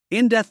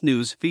In-depth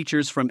news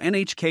features from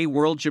NHK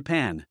World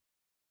Japan.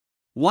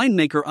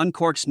 Winemaker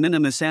uncorks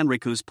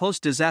Minamisanriku's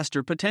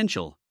post-disaster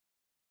potential.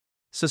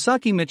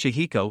 Sasaki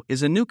Michihiko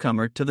is a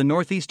newcomer to the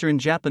northeastern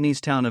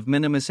Japanese town of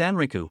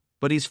Minamisanriku,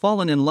 but he's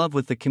fallen in love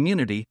with the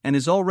community and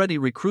is already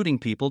recruiting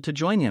people to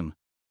join him.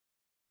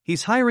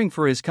 He's hiring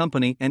for his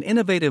company an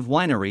innovative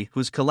winery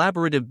whose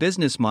collaborative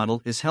business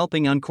model is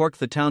helping uncork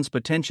the town's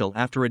potential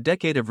after a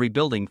decade of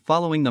rebuilding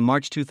following the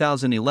March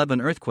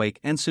 2011 earthquake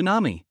and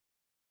tsunami.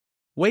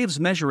 Waves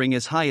measuring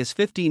as high as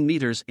 15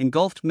 meters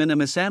engulfed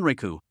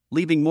Minamisanriku,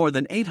 leaving more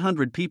than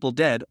 800 people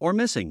dead or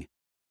missing.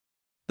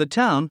 The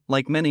town,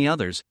 like many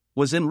others,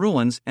 was in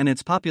ruins and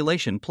its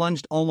population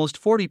plunged almost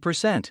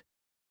 40%.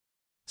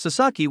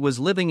 Sasaki was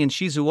living in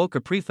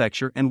Shizuoka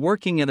Prefecture and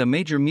working at a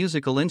major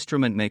musical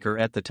instrument maker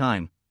at the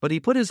time, but he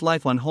put his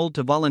life on hold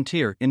to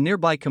volunteer in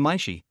nearby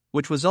Kamaishi,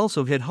 which was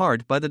also hit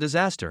hard by the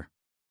disaster.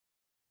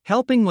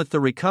 Helping with the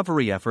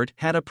recovery effort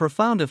had a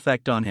profound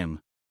effect on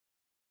him.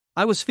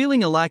 "I was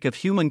feeling a lack of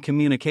human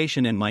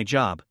communication in my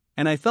job,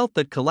 and I felt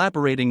that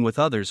collaborating with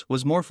others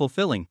was more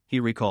fulfilling," he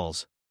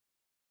recalls.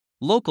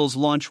 Locals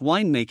launch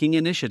winemaking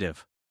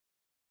initiative.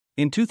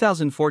 In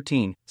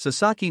 2014,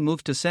 Sasaki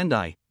moved to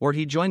Sendai, where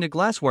he joined a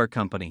glassware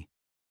company.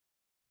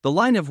 The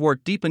line of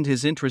work deepened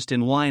his interest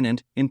in wine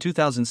and, in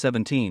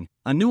 2017,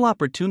 a new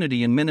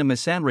opportunity in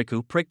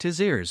Minamisanriku pricked his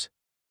ears.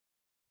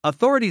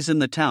 Authorities in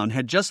the town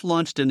had just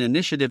launched an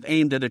initiative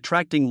aimed at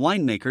attracting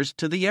winemakers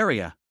to the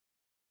area.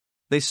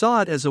 They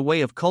saw it as a way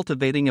of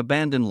cultivating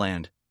abandoned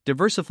land,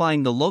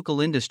 diversifying the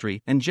local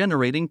industry and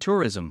generating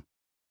tourism.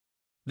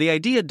 The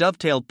idea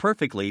dovetailed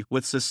perfectly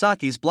with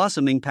Sasaki's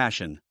blossoming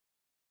passion.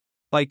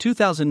 By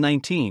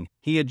 2019,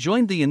 he had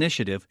joined the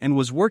initiative and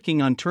was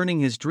working on turning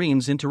his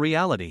dreams into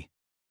reality.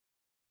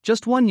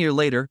 Just 1 year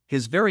later,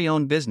 his very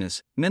own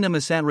business,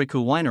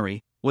 Minamisanriku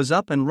Winery, was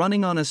up and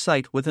running on a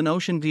site with an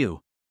ocean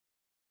view.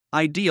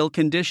 Ideal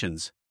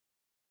conditions.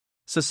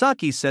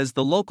 Sasaki says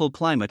the local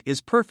climate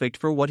is perfect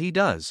for what he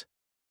does.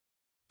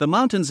 The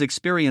mountains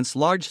experience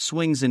large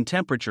swings in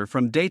temperature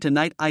from day to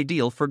night,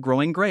 ideal for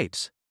growing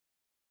grapes.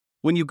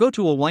 When you go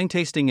to a wine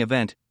tasting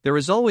event, there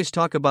is always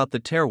talk about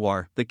the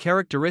terroir, the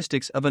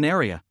characteristics of an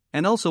area,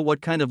 and also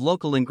what kind of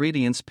local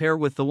ingredients pair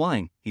with the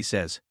wine, he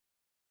says.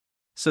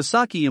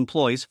 Sasaki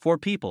employs 4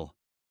 people.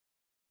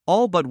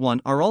 All but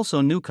one are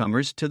also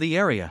newcomers to the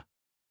area.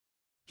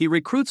 He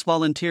recruits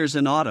volunteers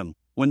in autumn,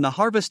 when the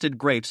harvested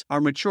grapes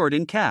are matured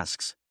in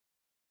casks.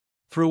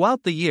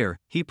 Throughout the year,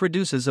 he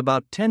produces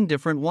about 10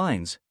 different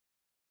wines.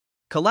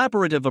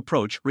 Collaborative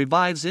approach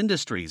revives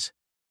industries.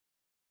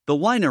 The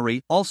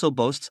winery also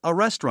boasts a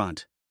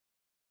restaurant.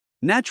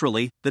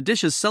 Naturally, the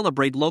dishes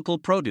celebrate local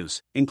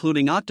produce,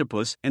 including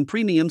octopus and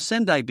premium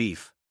Sendai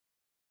beef.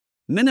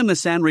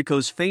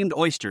 Minamisanriku's famed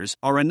oysters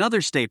are another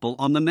staple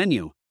on the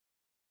menu.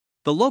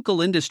 The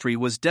local industry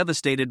was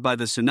devastated by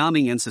the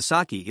tsunami and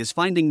Sasaki is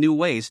finding new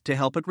ways to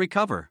help it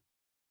recover.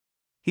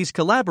 He's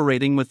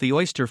collaborating with the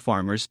oyster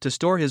farmers to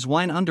store his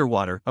wine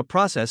underwater, a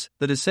process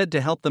that is said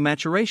to help the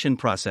maturation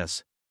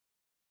process.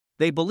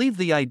 They believe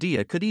the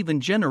idea could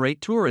even generate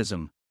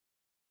tourism.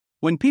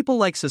 When people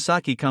like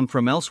Sasaki come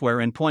from elsewhere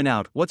and point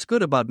out what's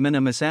good about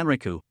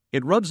Minamisanriku,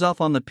 it rubs off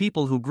on the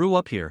people who grew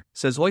up here,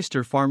 says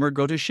oyster farmer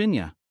Goto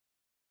Shinya.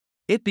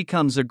 It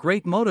becomes a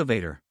great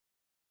motivator.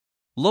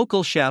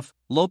 Local chef,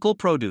 local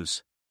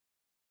produce.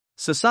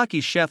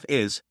 Sasaki's chef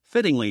is,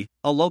 fittingly,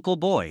 a local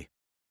boy.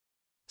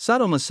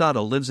 Sato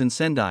Masato lives in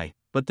Sendai,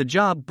 but the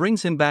job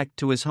brings him back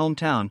to his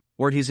hometown,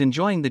 where he's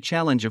enjoying the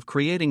challenge of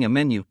creating a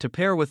menu to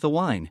pair with the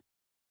wine.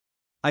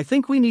 "I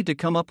think we need to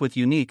come up with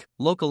unique,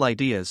 local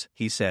ideas,"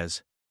 he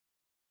says.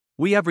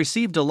 "We have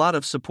received a lot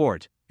of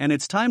support, and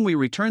it's time we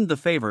returned the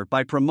favor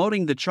by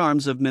promoting the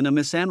charms of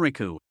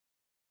Minamisanriku."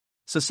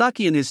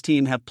 Sasaki and his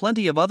team have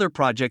plenty of other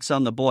projects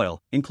on the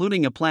boil,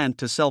 including a plan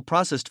to sell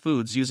processed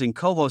foods using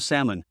coho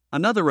salmon,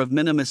 another of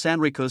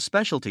Minamisanriku's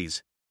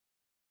specialties.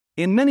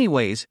 In many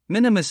ways,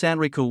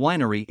 Minamisanriku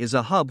Winery is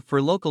a hub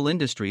for local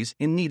industries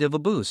in need of a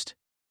boost.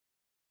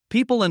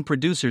 People and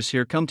producers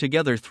here come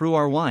together through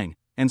our wine,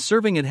 and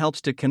serving it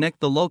helps to connect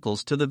the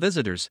locals to the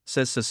visitors,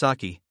 says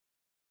Sasaki.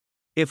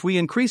 "If we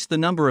increase the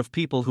number of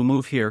people who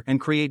move here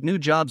and create new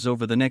jobs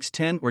over the next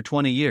 10 or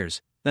 20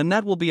 years, then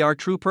that will be our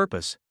true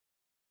purpose."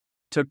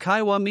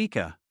 Takaiwa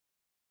Mika.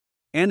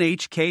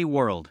 NHK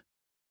World.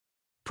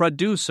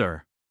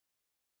 Producer.